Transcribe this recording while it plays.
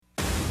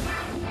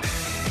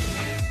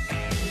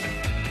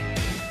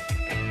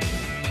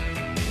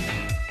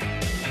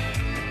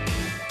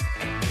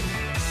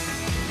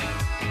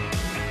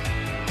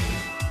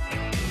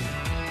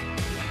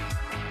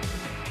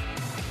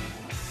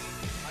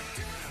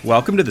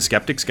Welcome to the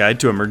Skeptic's Guide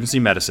to Emergency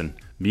Medicine.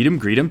 Meet 'em,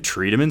 greet 'em,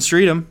 treat 'em, and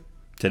street 'em.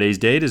 Today's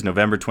date is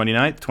November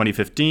 29th,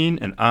 2015,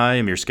 and I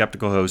am your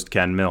skeptical host,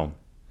 Ken Milne.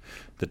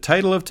 The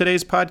title of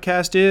today's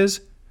podcast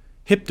is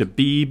Hip to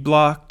Be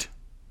Blocked,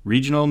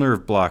 Regional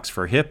Nerve Blocks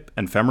for Hip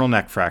and Femoral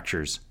Neck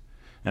Fractures.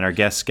 And our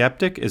guest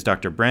skeptic is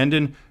Dr.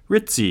 Brandon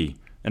Ritzie,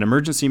 an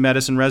emergency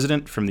medicine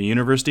resident from the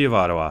University of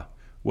Ottawa.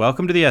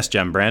 Welcome to the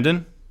SGEM,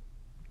 Brandon.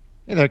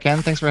 Hey there,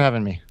 Ken. Thanks for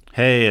having me.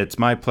 Hey, it's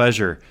my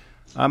pleasure.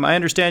 I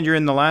understand you're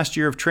in the last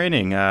year of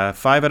training,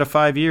 5 out of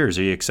 5 years.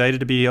 Are you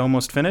excited to be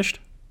almost finished?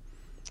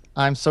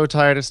 I'm so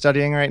tired of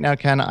studying right now,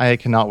 Ken. I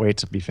cannot wait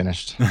to be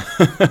finished.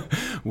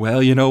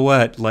 Well, you know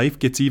what? Life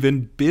gets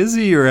even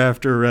busier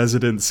after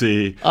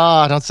residency.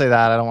 Don't say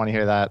that. I don't want to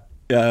hear that.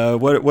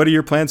 What are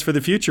your plans for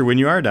the future when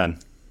you are done?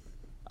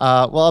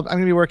 Well, I'm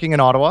going to be working in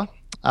Ottawa.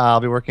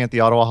 I'll be working at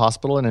the Ottawa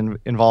Hospital and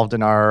involved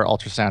in our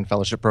ultrasound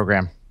fellowship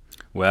program.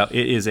 Well,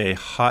 it is a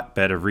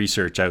hotbed of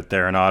research out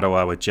there in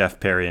Ottawa with Jeff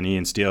Perry and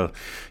Ian Steele.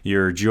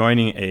 You're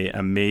joining an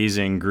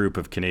amazing group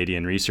of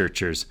Canadian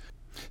researchers.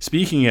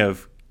 Speaking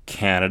of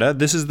Canada,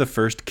 this is the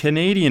first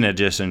Canadian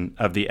edition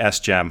of the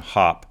SGEM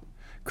HOP.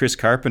 Chris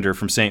Carpenter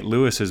from St.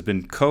 Louis has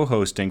been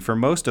co-hosting for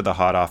most of the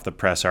hot off the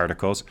press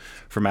articles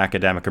from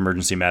academic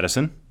emergency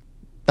medicine.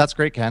 That's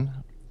great,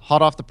 Ken.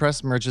 Hot off the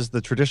press merges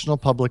the traditional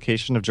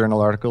publication of journal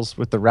articles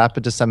with the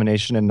rapid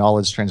dissemination and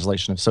knowledge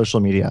translation of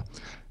social media.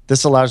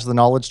 This allows the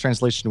knowledge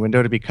translation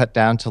window to be cut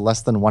down to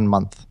less than 1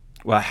 month.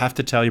 Well, I have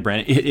to tell you,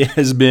 Brandon, it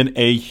has been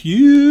a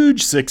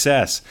huge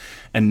success.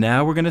 And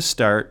now we're going to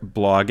start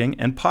blogging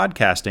and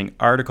podcasting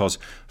articles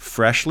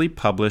freshly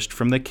published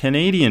from the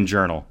Canadian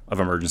Journal of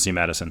Emergency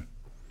Medicine.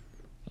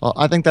 Well,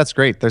 I think that's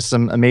great. There's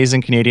some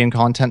amazing Canadian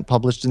content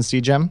published in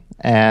SGEM,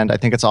 and I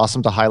think it's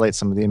awesome to highlight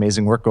some of the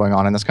amazing work going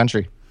on in this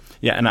country.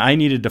 Yeah, and I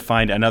needed to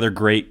find another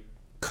great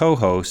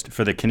co-host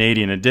for the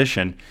Canadian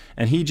edition,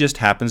 and he just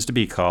happens to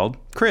be called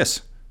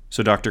Chris.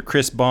 So Dr.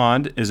 Chris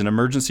Bond is an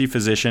emergency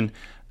physician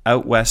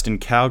out west in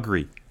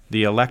Calgary,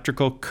 the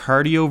electrical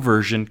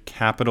cardioversion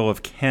capital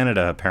of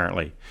Canada,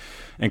 apparently.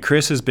 And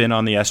Chris has been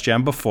on the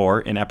SGEM before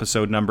in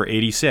episode number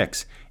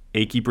 86,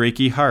 Achy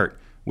Breaky Heart,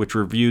 which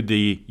reviewed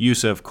the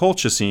use of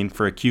colchicine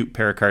for acute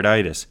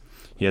pericarditis.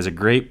 He has a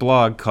great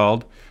blog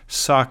called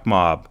Sock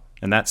Mob,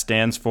 and that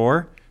stands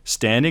for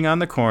Standing on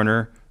the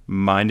Corner,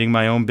 Minding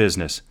My Own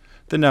Business,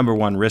 the number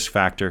one risk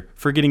factor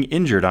for getting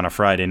injured on a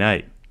Friday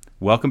night.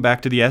 Welcome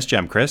back to the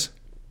SGEM, Chris.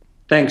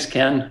 Thanks,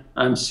 Ken.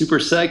 I'm super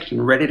psyched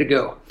and ready to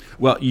go.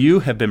 Well,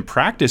 you have been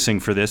practicing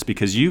for this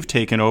because you've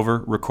taken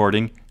over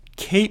recording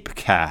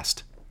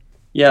CapeCast.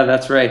 Yeah,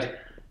 that's right.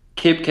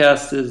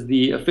 CapeCast is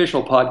the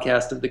official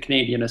podcast of the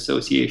Canadian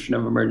Association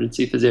of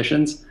Emergency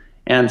Physicians,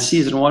 and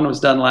season 1 was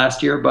done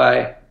last year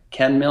by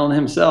Ken Milne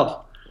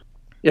himself.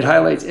 It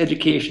highlights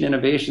education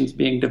innovations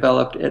being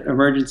developed at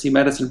emergency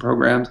medicine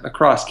programs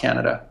across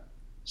Canada.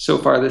 So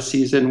far this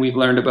season, we've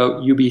learned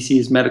about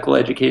UBC's Medical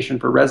Education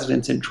for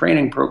Residents in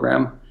Training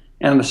program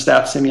and the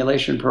Staff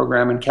Simulation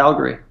program in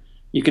Calgary.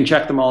 You can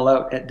check them all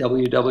out at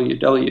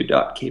www.cape.ca.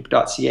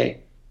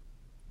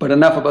 But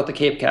enough about the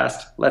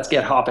CapeCast. Let's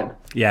get hopping.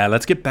 Yeah,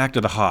 let's get back to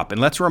the hop, and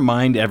let's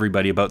remind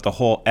everybody about the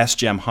whole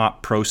SGEM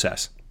hop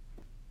process.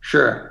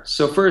 Sure.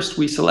 So first,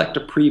 we select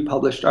a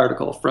pre-published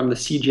article from the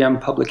SGEM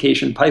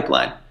publication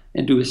pipeline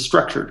and do a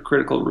structured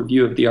critical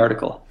review of the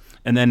article.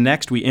 And then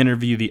next we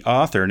interview the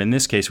author, and in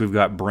this case we've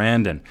got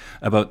Brandon,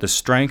 about the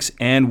strengths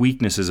and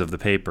weaknesses of the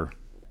paper.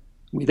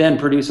 We then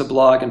produce a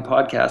blog and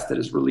podcast that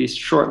is released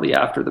shortly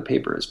after the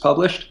paper is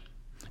published.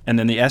 And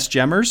then the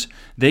SGEMers,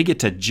 they get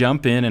to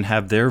jump in and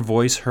have their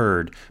voice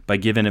heard by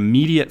giving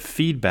immediate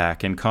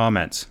feedback and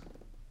comments.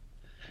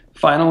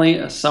 Finally,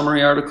 a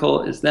summary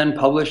article is then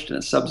published in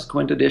a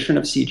subsequent edition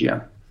of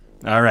SGEM.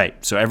 All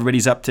right, so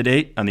everybody's up to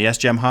date on the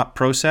SGEM hop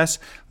process.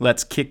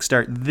 Let's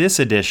kickstart this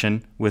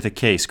edition with a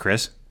case,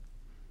 Chris.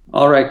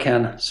 All right,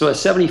 Ken. So a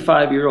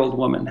 75-year-old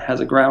woman has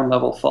a ground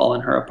level fall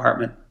in her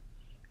apartment.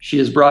 She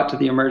is brought to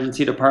the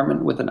emergency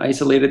department with an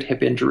isolated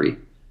hip injury.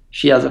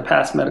 She has a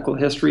past medical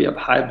history of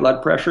high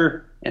blood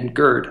pressure and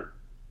GERD.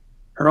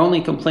 Her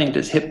only complaint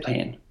is hip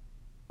pain.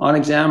 On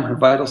exam, her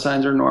vital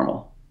signs are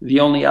normal.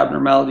 The only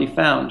abnormality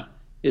found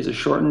is a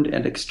shortened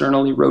and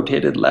externally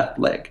rotated left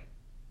leg.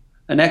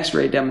 An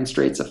X-ray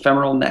demonstrates a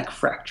femoral neck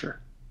fracture.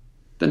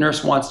 The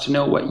nurse wants to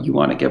know what you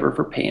want to give her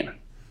for pain.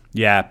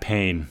 Yeah,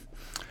 pain.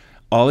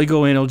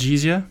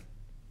 Oligoanalgesia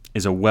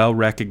is a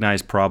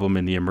well-recognized problem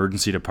in the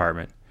emergency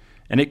department,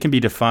 and it can be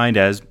defined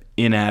as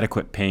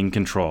inadequate pain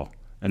control.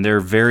 And there are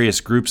various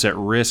groups at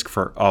risk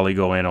for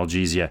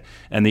oligoanalgesia,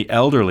 and the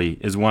elderly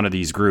is one of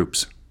these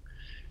groups.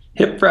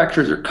 Hip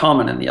fractures are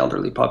common in the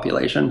elderly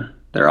population.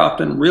 They're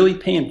often really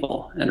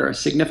painful and are a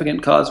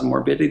significant cause of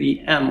morbidity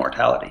and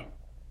mortality.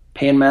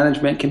 Pain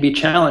management can be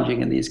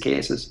challenging in these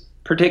cases,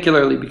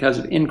 particularly because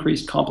of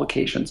increased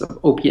complications of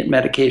opiate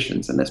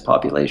medications in this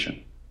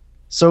population.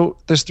 So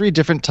there's 3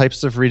 different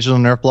types of regional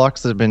nerve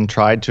blocks that have been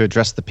tried to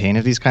address the pain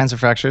of these kinds of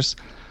fractures.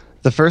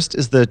 The first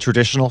is the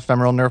traditional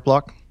femoral nerve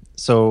block.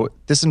 So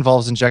this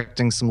involves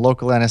injecting some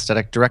local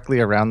anesthetic directly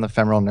around the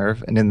femoral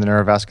nerve and in the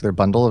neurovascular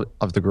bundle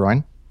of the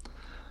groin.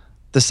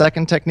 The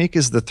second technique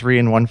is the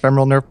 3-in-1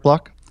 femoral nerve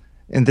block.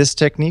 In this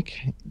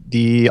technique,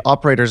 the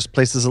operator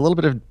places a little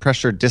bit of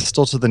pressure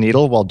distal to the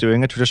needle while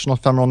doing a traditional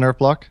femoral nerve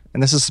block,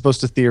 and this is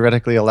supposed to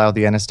theoretically allow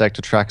the anesthetic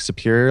to track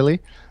superiorly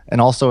and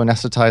also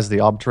anesthetize the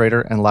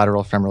obturator and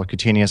lateral femoral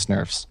cutaneous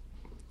nerves.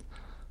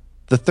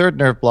 The third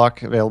nerve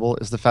block available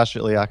is the fascia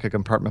iliaca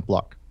compartment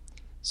block.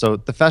 So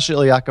the fascia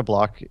iliaca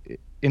block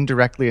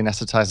indirectly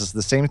anesthetizes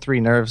the same three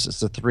nerves as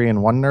the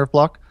 3-in-1 nerve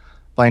block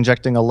by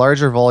injecting a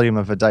larger volume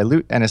of a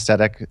dilute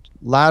anesthetic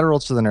lateral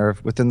to the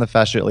nerve within the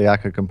fascia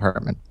iliaca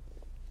compartment.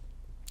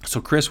 So,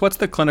 Chris, what's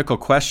the clinical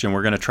question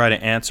we're going to try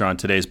to answer on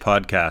today's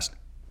podcast?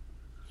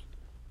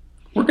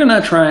 We're going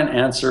to try and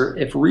answer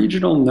if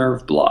regional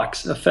nerve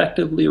blocks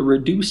effectively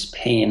reduce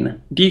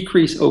pain,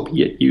 decrease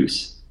opiate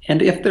use,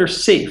 and if they're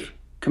safe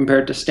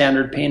compared to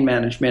standard pain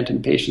management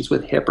in patients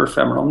with hip or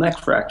femoral neck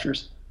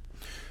fractures.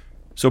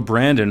 So,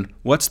 Brandon,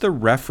 what's the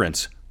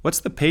reference?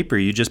 What's the paper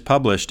you just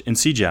published in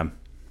SGEM?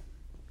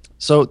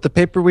 So the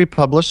paper we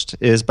published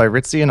is by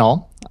Ritzi and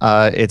al.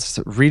 It's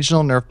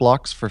regional nerve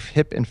blocks for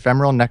hip and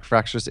femoral neck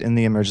fractures in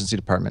the emergency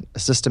department, a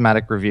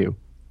systematic review.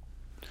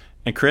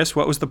 And Chris,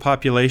 what was the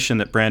population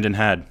that Brandon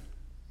had?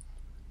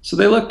 So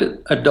they looked at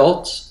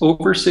adults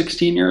over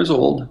 16 years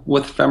old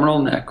with femoral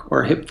neck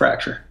or hip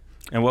fracture.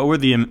 And what were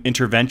the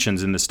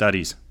interventions in the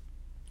studies?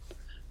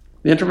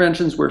 The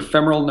interventions were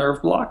femoral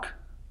nerve block,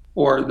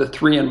 or the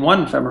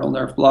 3-in-1 femoral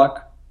nerve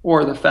block,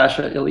 or the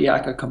fascia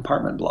iliaca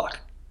compartment block.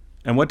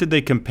 And what did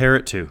they compare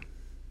it to?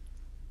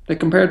 They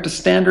compared to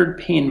standard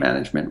pain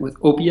management with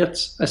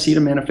opiates,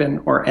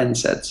 acetaminophen, or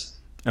NSAIDs.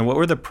 And what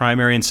were the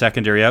primary and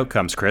secondary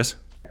outcomes, Chris?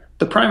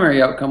 The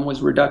primary outcome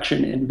was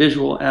reduction in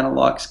visual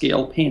analog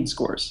scale pain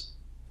scores.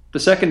 The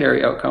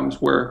secondary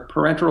outcomes were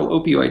parenteral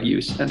opioid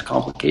use and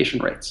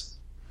complication rates.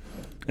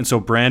 And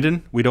so,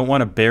 Brandon, we don't want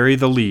to bury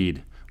the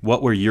lead.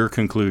 What were your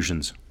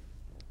conclusions?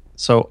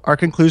 So our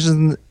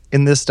conclusions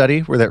in this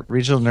study were that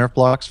regional nerve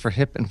blocks for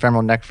hip and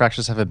femoral neck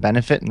fractures have a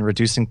benefit in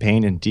reducing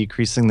pain and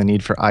decreasing the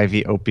need for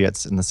IV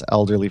opiates in this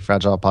elderly,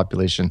 fragile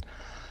population.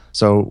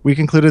 So we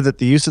concluded that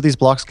the use of these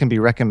blocks can be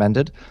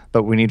recommended,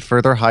 but we need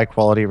further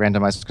high-quality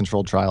randomized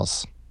controlled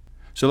trials.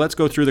 So let's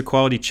go through the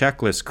quality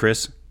checklist,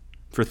 Chris.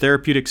 For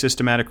therapeutic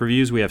systematic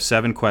reviews, we have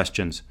 7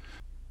 questions.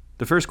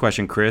 The first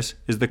question, Chris,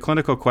 is the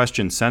clinical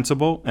question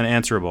sensible and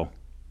answerable?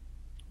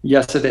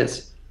 Yes, it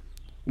is.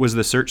 Was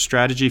the search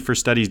strategy for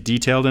studies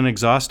detailed and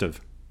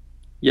exhaustive?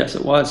 Yes,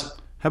 it was.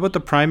 How about the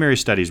primary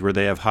studies? Were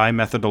they of high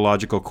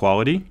methodological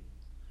quality?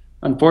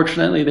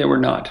 Unfortunately, they were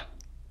not.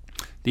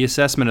 The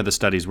assessment of the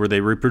studies, were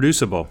they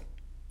reproducible?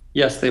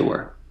 Yes, they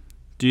were.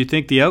 Do you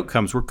think the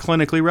outcomes were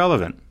clinically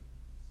relevant?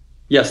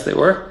 Yes, they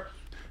were.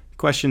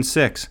 Question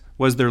 6.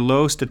 Was there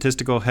low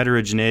statistical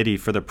heterogeneity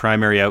for the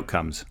primary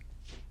outcomes?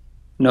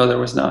 No, there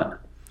was not.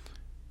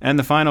 And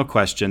the final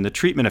question, the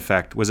treatment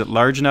effect, was it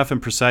large enough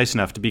and precise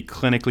enough to be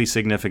clinically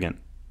significant?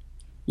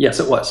 Yes,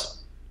 it was.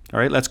 All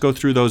right, let's go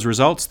through those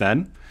results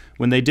then.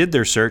 When they did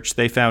their search,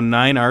 they found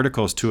 9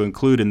 articles to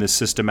include in this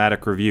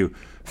systematic review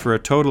for a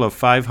total of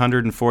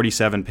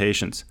 547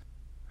 patients.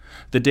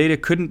 The data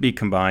couldn't be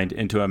combined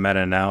into a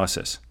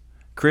meta-analysis.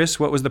 Chris,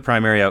 what was the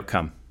primary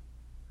outcome?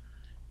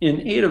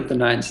 In 8 of the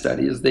 9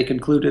 studies, they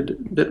concluded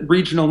that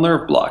regional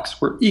nerve blocks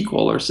were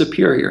equal or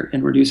superior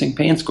in reducing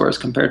pain scores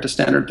compared to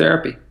standard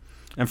therapy.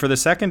 And for the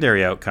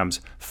secondary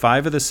outcomes,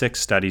 5 of the 6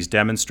 studies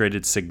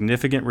demonstrated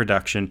significant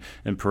reduction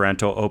in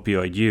parental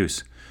opioid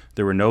use.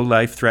 There were no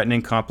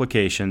life-threatening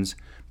complications,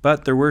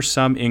 but there were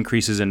some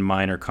increases in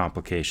minor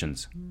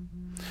complications.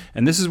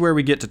 And this is where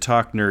we get to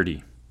talk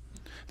nerdy.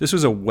 This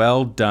was a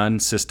well-done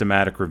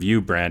systematic review,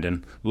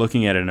 Brandon,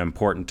 looking at an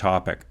important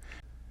topic.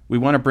 We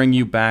want to bring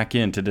you back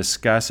in to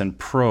discuss and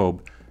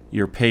probe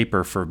your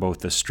paper for both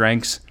the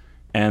strengths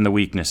and the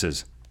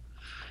weaknesses.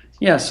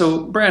 Yeah,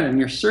 so Brandon,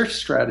 your search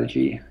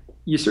strategy,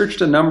 you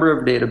searched a number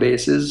of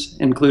databases,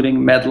 including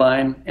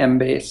Medline,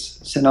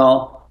 Embase,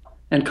 CINAHL,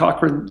 and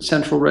Cochrane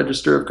Central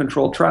Register of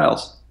Controlled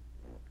Trials.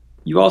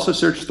 You also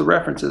searched the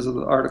references of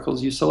the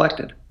articles you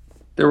selected.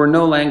 There were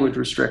no language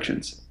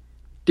restrictions.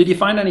 Did you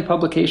find any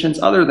publications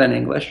other than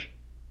English?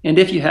 And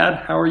if you had,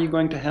 how are you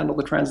going to handle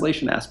the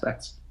translation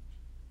aspects?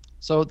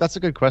 So that's a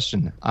good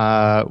question.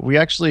 We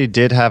actually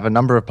did have a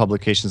number of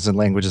publications in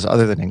languages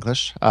other than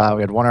English.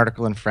 We had 1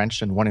 article in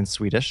French and 1 in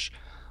Swedish.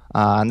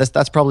 And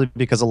that's probably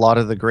because a lot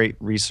of the great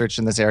research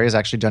in this area is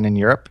actually done in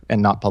Europe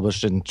and not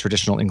published in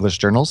traditional English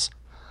journals.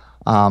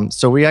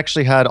 So we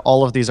actually had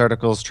all of these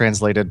articles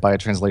translated by a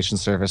translation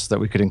service so that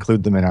we could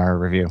include them in our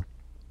review.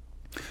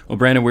 Well,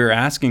 Brandon, we were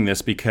asking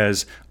this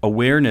because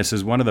awareness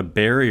is one of the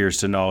barriers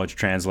to knowledge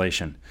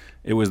translation.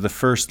 It was the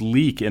first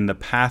leak in the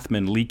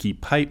Pathman leaky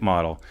pipe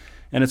model.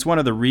 And it's one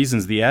of the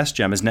reasons the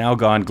SGEM has now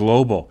gone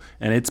global,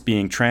 and it's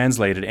being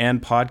translated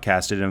and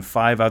podcasted in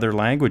 5 other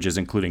languages,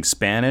 including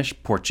Spanish,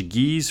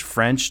 Portuguese,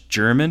 French,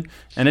 German,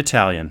 and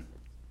Italian.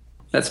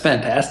 That's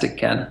fantastic,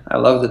 Ken. I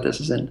love that this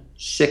is in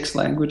 6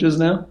 languages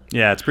now.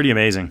 Yeah, it's pretty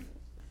amazing.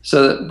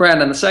 So,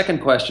 Brandon, the second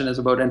question is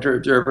about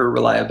inter-observer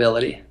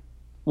reliability.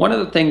 One of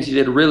the things you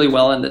did really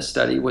well in this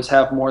study was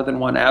have more than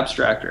 1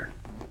 abstractor.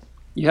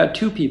 You had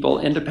two people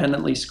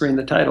independently screen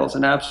the titles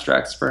and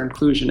abstracts for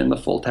inclusion in the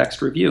full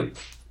text review.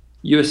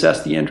 You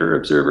assessed the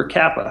inter-observer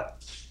kappa.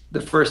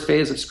 The first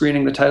phase of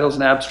screening the titles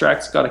and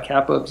abstracts got a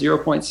kappa of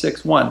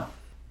 0.61.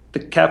 The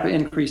kappa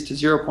increased to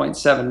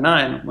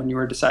 0.79 when you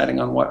were deciding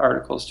on what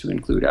articles to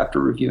include after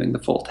reviewing the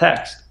full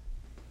text.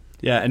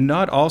 Yeah, and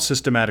not all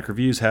systematic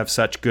reviews have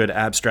such good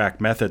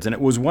abstract methods, and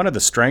it was one of the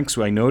strengths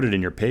I noted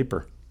in your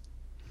paper.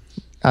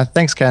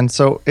 Thanks, Ken.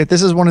 So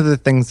this is one of the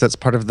things that's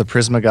part of the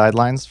PRISMA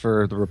guidelines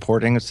for the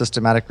reporting of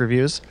systematic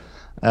reviews.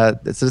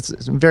 It's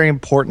a very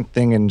important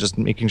thing in just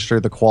making sure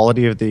the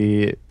quality of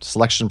the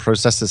selection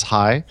process is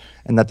high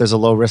and that there's a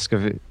low risk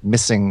of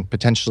missing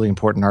potentially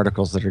important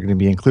articles that are going to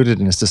be included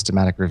in a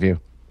systematic review.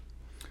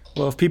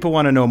 Well, if people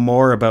want to know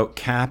more about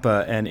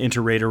kappa and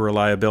inter-rater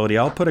reliability,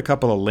 I'll put a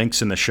couple of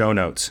links in the show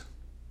notes.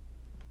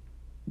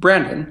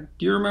 Brandon,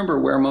 do you remember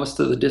where most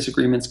of the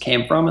disagreements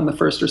came from in the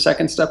first or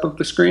second step of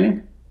the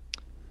screening?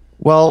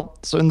 Well,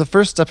 so in the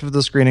first step of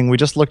the screening, we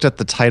just looked at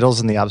the titles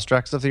and the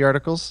abstracts of the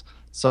articles.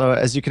 So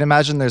as you can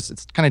imagine,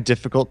 it's kind of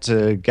difficult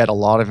to get a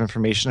lot of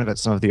information about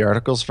some of the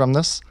articles from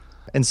this.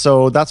 And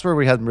so that's where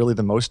we had really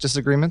the most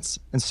disagreements.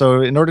 And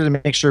so in order to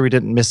make sure we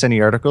didn't miss any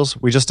articles,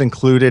 we just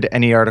included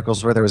any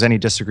articles where there was any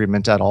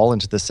disagreement at all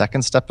into the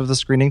second step of the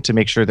screening to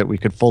make sure that we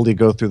could fully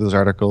go through those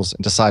articles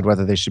and decide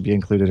whether they should be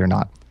included or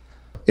not.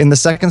 In the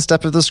second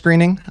step of the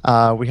screening,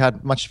 we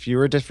had much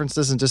fewer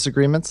differences and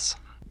disagreements.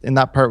 In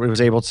that part, we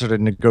was able to sort of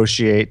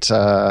negotiate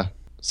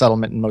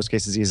settlement in most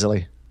cases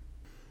easily.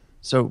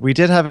 So we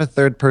did have a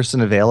third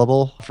person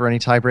available for any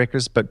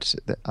tiebreakers, but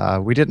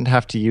we didn't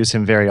have to use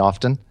him very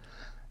often.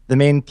 The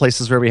main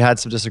places where we had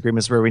some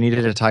disagreements where we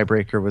needed a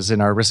tiebreaker was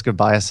in our risk of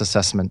bias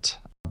assessment,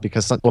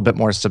 because it's a little bit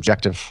more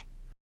subjective.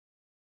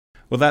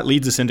 Well, that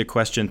leads us into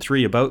question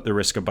 3 about the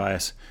risk of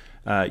bias.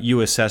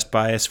 You assessed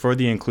bias for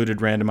the included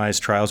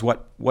randomized trials.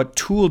 What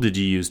tool did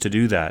you use to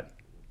do that?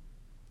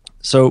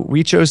 So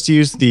we chose to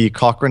use the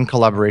Cochrane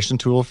collaboration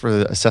tool for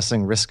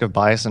assessing risk of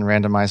bias in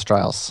randomized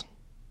trials.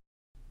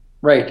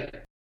 Right.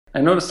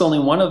 I noticed only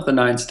one of the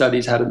 9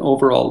 studies had an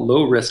overall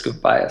low risk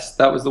of bias.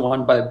 That was the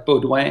one by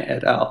Baudouin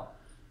et al.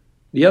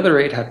 The other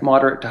 8 had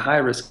moderate to high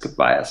risk of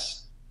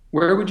bias.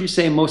 Where would you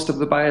say most of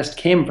the bias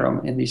came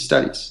from in these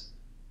studies?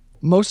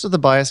 Most of the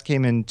bias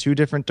came in 2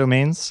 different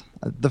domains.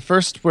 The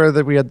first, where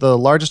we had the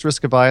largest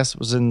risk of bias,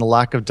 was in the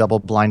lack of double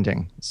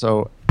blinding.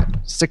 So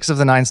 6 of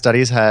the 9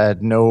 studies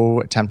had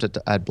no attempt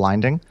at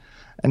blinding.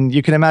 And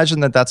you can imagine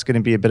that that's going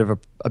to be a bit of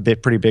a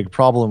pretty big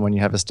problem when you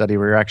have a study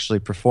where you're actually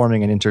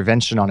performing an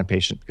intervention on a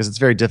patient, because it's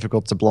very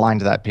difficult to blind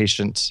that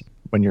patient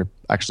when you're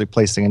actually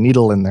placing a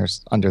needle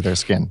under their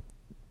skin.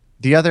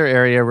 The other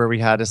area where we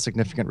had a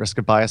significant risk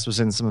of bias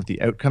was in some of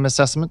the outcome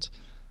assessment,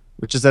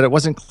 which is that it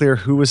wasn't clear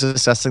who was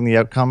assessing the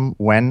outcome,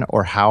 when,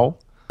 or how.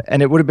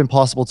 And it would have been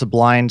possible to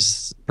blind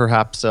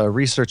perhaps a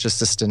research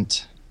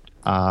assistant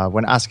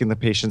when asking the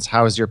patients,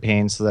 how is your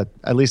pain, so that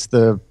at least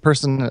the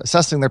person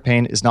assessing their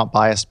pain is not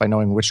biased by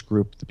knowing which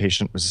group the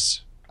patient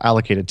was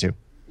allocated to.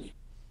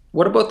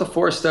 What about the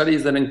 4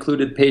 studies that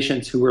included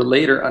patients who were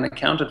later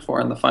unaccounted for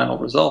in the final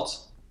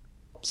results?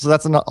 So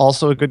that's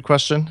also a good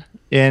question.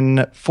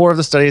 In 4 of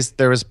the studies,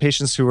 there was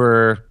patients who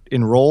were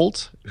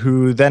enrolled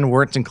who then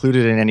weren't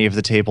included in any of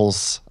the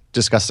tables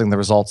discussing the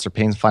results or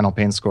final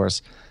pain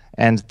scores.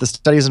 And the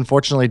studies,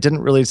 unfortunately,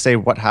 didn't really say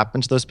what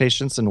happened to those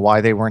patients and why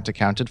they weren't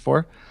accounted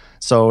for.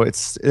 So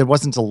it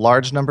wasn't a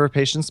large number of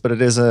patients, but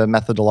it is a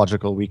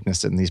methodological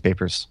weakness in these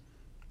papers.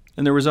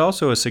 And there was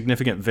also a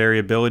significant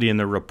variability in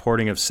the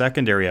reporting of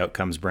secondary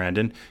outcomes,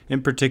 Brandon,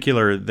 in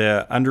particular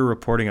the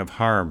underreporting of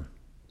harm.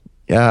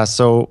 Yeah,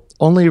 so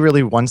only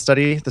really one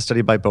study, the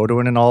study by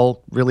Baudouin and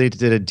all, really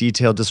did a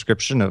detailed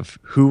description of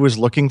who was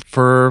looking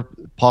for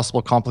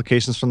possible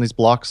complications from these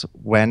blocks,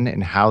 when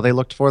and how they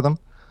looked for them.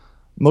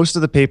 Most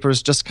of the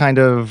papers just kind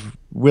of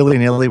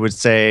willy-nilly would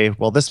say,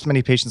 well, this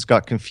many patients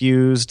got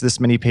confused, this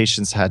many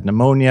patients had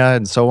pneumonia,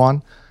 and so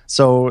on.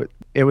 So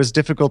it was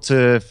difficult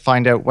to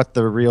find out what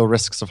the real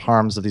risks of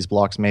harms of these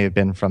blocks may have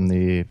been from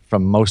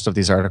most of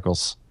these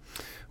articles.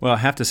 Well, I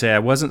have to say I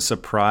wasn't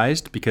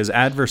surprised, because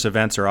adverse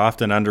events are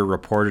often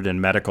underreported in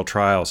medical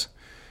trials.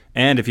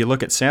 And if you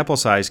look at sample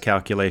size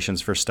calculations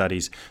for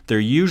studies, they're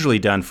usually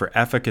done for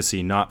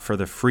efficacy, not for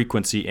the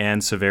frequency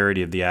and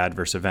severity of the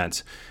adverse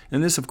events.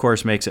 And this, of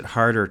course, makes it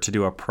harder to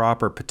do a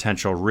proper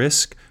potential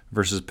risk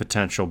versus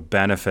potential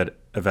benefit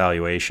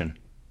evaluation.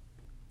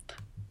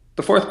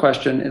 The 4th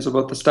question is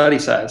about the study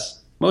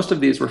size. Most of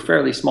these were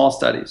fairly small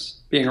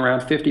studies, being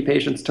around 50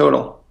 patients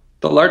total.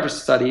 The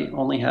largest study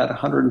only had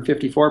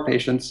 154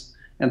 patients,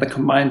 and the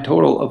combined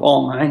total of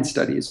all 9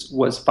 studies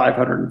was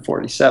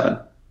 547.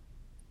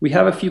 We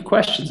have a few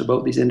questions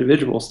about these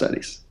individual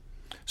studies.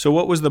 So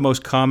what was the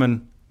most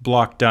common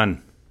block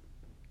done?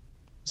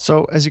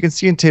 So as you can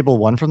see in table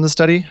 1 from the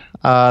study,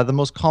 the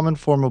most common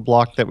form of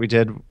block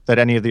that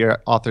any of the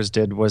authors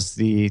did, was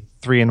the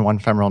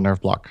 3-in-1 femoral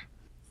nerve block.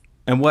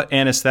 And what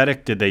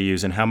anesthetic did they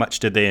use, and how much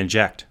did they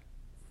inject?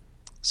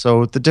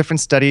 So the different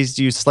studies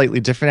use slightly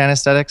different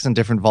anesthetics and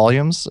different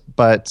volumes,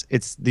 but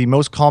it's the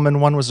most common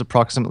one was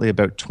approximately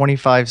about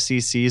 25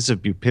 cc's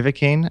of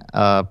bupivacaine,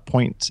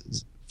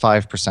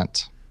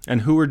 0.5%.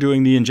 And who were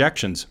doing the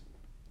injections?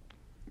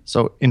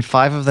 So in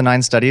 5 of the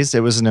 9 studies, it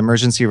was an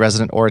emergency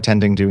resident or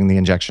attending doing the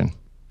injection.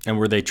 And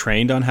were they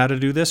trained on how to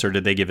do this, or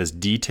did they give us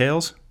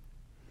details?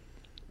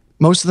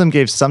 Most of them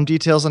gave some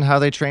details on how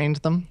they trained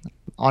them.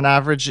 On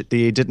average,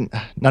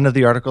 none of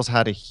the articles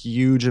had a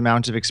huge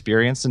amount of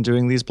experience in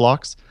doing these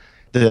blocks.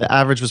 The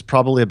average was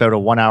probably about a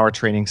 1-hour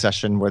training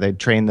session where they'd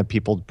train the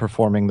people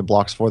performing the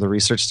blocks for the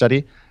research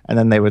study, and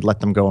then they would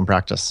let them go and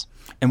practice.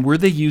 And were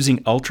they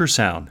using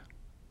ultrasound?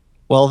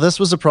 Well, this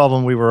was a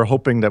problem we were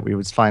hoping that we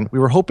would find. We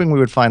were hoping we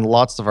would find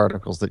lots of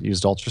articles that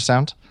used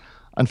ultrasound.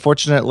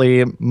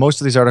 Unfortunately, most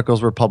of these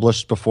articles were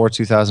published before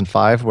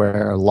 2005,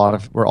 where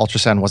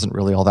ultrasound wasn't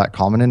really all that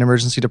common in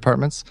emergency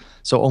departments.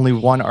 So only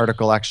one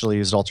article actually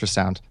used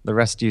ultrasound. The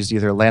rest used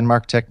either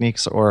landmark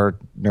techniques or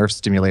nerve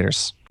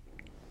stimulators.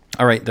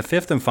 All right, the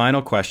fifth and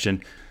final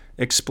question.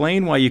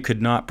 Explain why you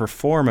could not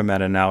perform a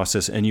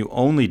meta-analysis and you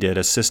only did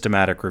a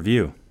systematic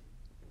review.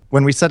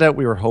 When we set out,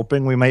 we were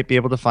hoping we might be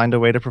able to find a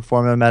way to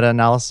perform a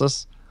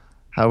meta-analysis.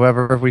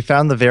 However, we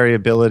found the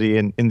variability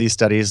in these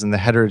studies and the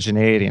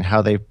heterogeneity in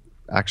how they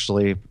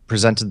actually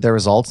presented their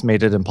results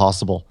made it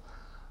impossible.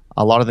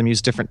 A lot of them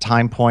used different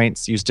time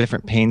points, used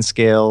different pain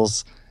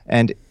scales,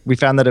 and we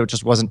found that it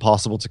just wasn't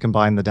possible to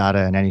combine the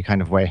data in any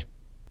kind of way.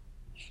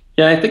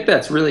 Yeah, I think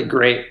that's really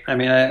great. I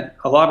mean, a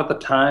lot of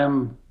the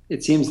time,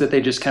 it seems that they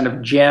just kind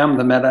of jam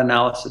the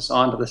meta-analysis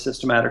onto the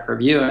systematic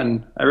review,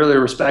 and I really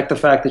respect the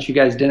fact that you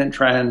guys didn't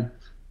try and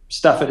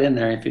stuff it in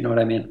there, if you know what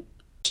I mean.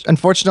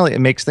 Unfortunately,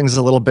 it makes things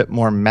a little bit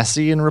more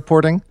messy in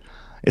reporting.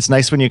 It's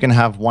nice when you can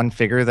have one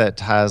figure that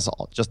has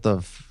just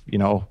a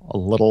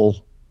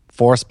little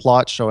forest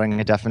plot showing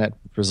a definite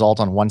result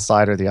on one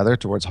side or the other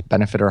towards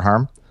benefit or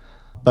harm.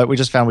 But we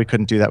just found we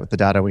couldn't do that with the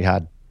data we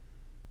had.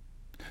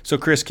 So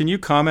Chris, can you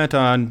comment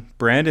on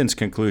Brandon's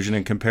conclusion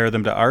and compare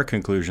them to our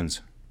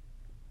conclusions?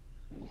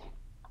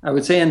 I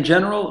would say in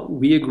general,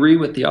 we agree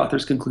with the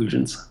author's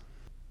conclusions.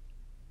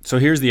 So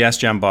here's the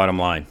SGEM bottom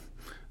line.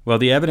 Well,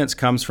 the evidence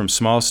comes from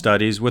small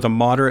studies with a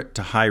moderate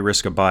to high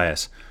risk of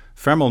bias.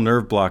 Femoral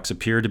nerve blocks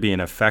appear to be an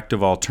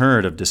effective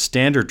alternative to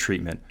standard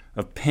treatment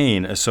of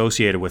pain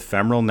associated with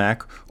femoral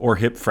neck or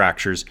hip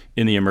fractures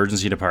in the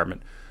emergency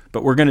department.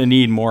 But we're going to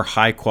need more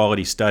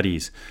high-quality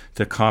studies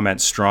to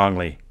comment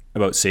strongly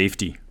about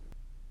safety.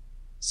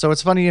 So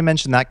it's funny you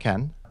mentioned that,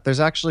 Ken. There's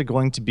actually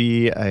going to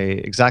be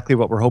exactly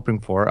what we're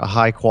hoping for, a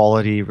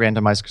high-quality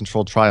randomized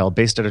controlled trial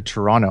based out of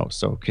Toronto,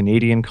 so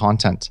Canadian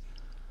content.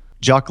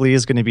 Jock Lee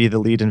is going to be the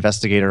lead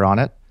investigator on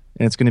it.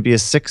 And it's going to be a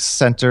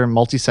 6-center,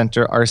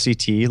 multi-center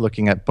RCT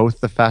looking at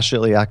both the fascia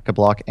iliaca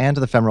block and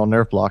the femoral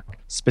nerve block,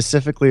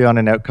 specifically on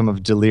an outcome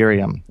of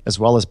delirium, as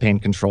well as pain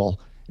control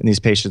in these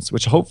patients,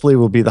 which hopefully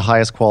will be the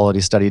highest quality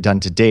study done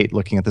to date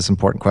looking at this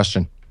important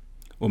question.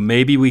 Well,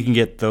 maybe we can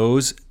get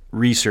those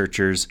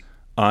researchers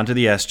onto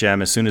the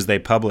SGEM as soon as they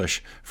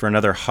publish for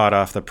another hot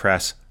off the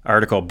press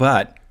article.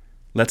 But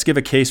let's give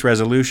a case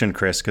resolution,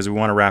 Chris, because we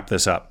want to wrap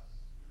this up.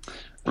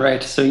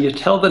 Right, so you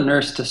tell the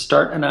nurse to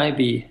start an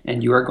IV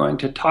and you are going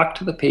to talk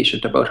to the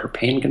patient about her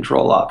pain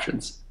control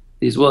options.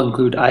 These will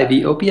include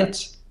IV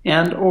opiates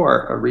and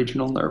or a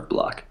regional nerve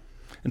block.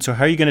 And so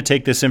how are you going to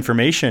take this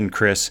information,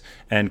 Chris,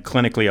 and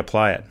clinically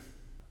apply it?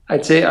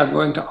 I'd say I'm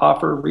going to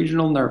offer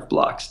regional nerve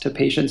blocks to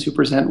patients who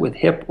present with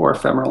hip or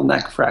femoral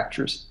neck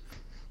fractures.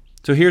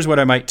 So here's what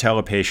I might tell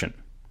a patient.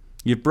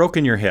 You've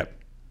broken your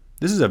hip.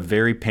 This is a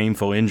very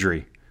painful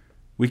injury.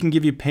 We can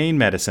give you pain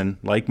medicine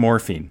like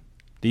morphine.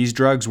 These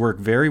drugs work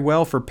very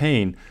well for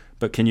pain,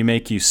 but can you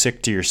make you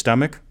sick to your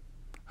stomach,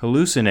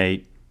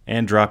 hallucinate,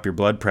 and drop your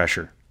blood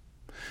pressure?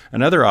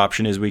 Another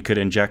option is we could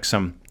inject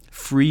some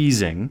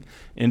freezing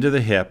into the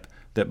hip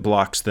that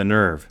blocks the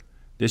nerve.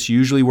 This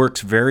usually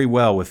works very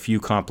well with few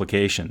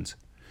complications.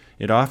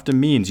 It often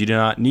means you do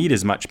not need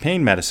as much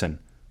pain medicine.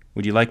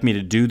 Would you like me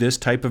to do this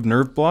type of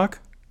nerve block?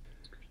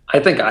 I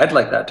think I'd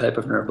like that type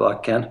of nerve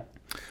block, Ken.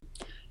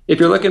 If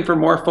you're looking for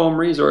more foam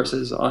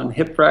resources on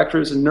hip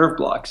fractures and nerve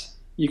blocks,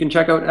 you can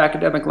check out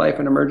Academic Life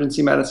in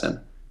Emergency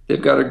Medicine.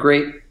 They've got a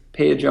great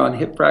page on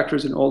hip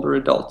fractures in older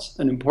adults,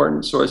 an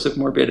important source of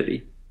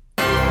morbidity.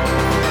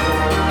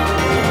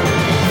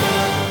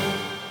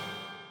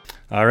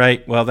 All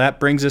right, well, that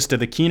brings us to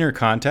the Keener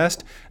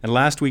contest. And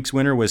last week's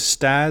winner was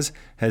Stas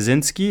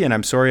Hazinski. And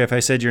I'm sorry if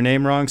I said your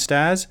name wrong,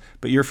 Stas,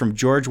 but you're from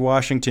George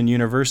Washington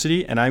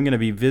University. And I'm going to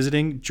be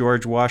visiting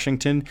George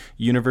Washington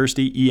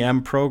University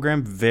EM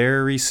program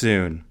very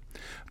soon.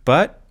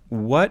 But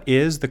what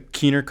is the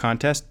Keener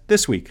contest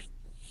this week?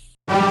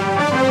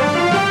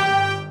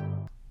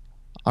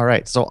 All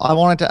right, so I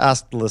wanted to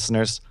ask the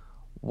listeners,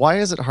 why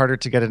is it harder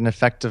to get an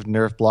effective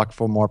nerve block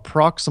for more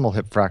proximal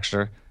hip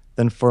fracture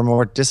than for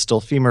more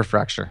distal femur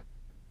fracture?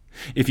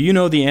 If you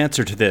know the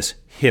answer to this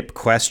hip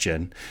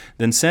question,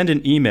 then send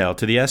an email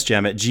to the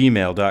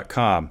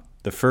sgem@gmail.com.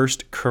 The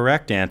first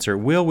correct answer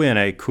will win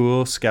a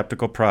cool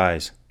skeptical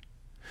prize.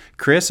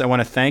 Chris, I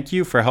want to thank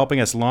you for helping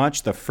us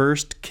launch the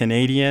first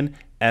Canadian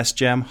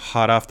SGEM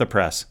hot off the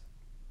press.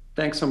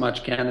 Thanks so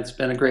much, Ken. It's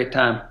been a great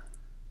time.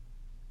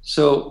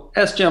 So,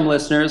 SGEM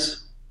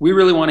listeners, we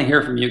really want to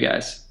hear from you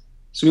guys.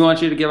 So we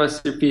want you to give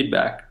us your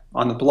feedback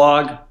on the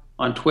blog,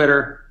 on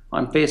Twitter,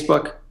 on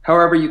Facebook,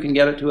 however you can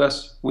get it to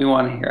us, we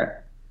want to hear it.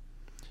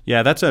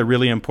 Yeah, that's a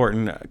really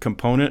important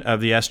component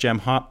of the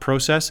SGEM hot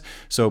process.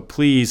 So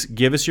please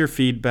give us your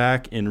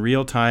feedback in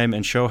real time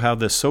and show how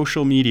the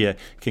social media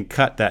can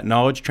cut that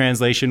knowledge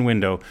translation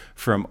window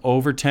from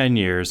over 10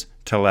 years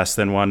to less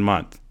than 1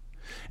 month.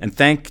 And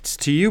thanks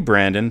to you,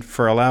 Brandon,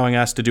 for allowing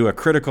us to do a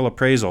critical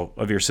appraisal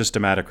of your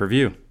systematic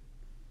review.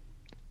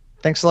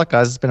 Thanks a lot,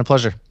 guys. It's been a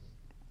pleasure.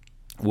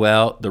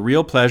 Well, the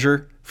real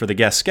pleasure for the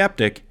guest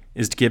skeptic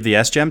is to give the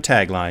SGEM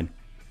tagline.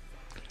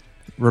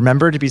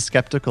 Remember to be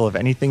skeptical of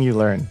anything you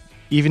learn,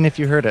 even if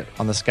you heard it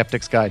on the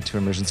Skeptic's Guide to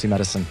Emergency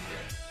Medicine.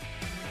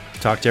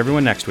 Talk to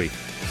everyone next week.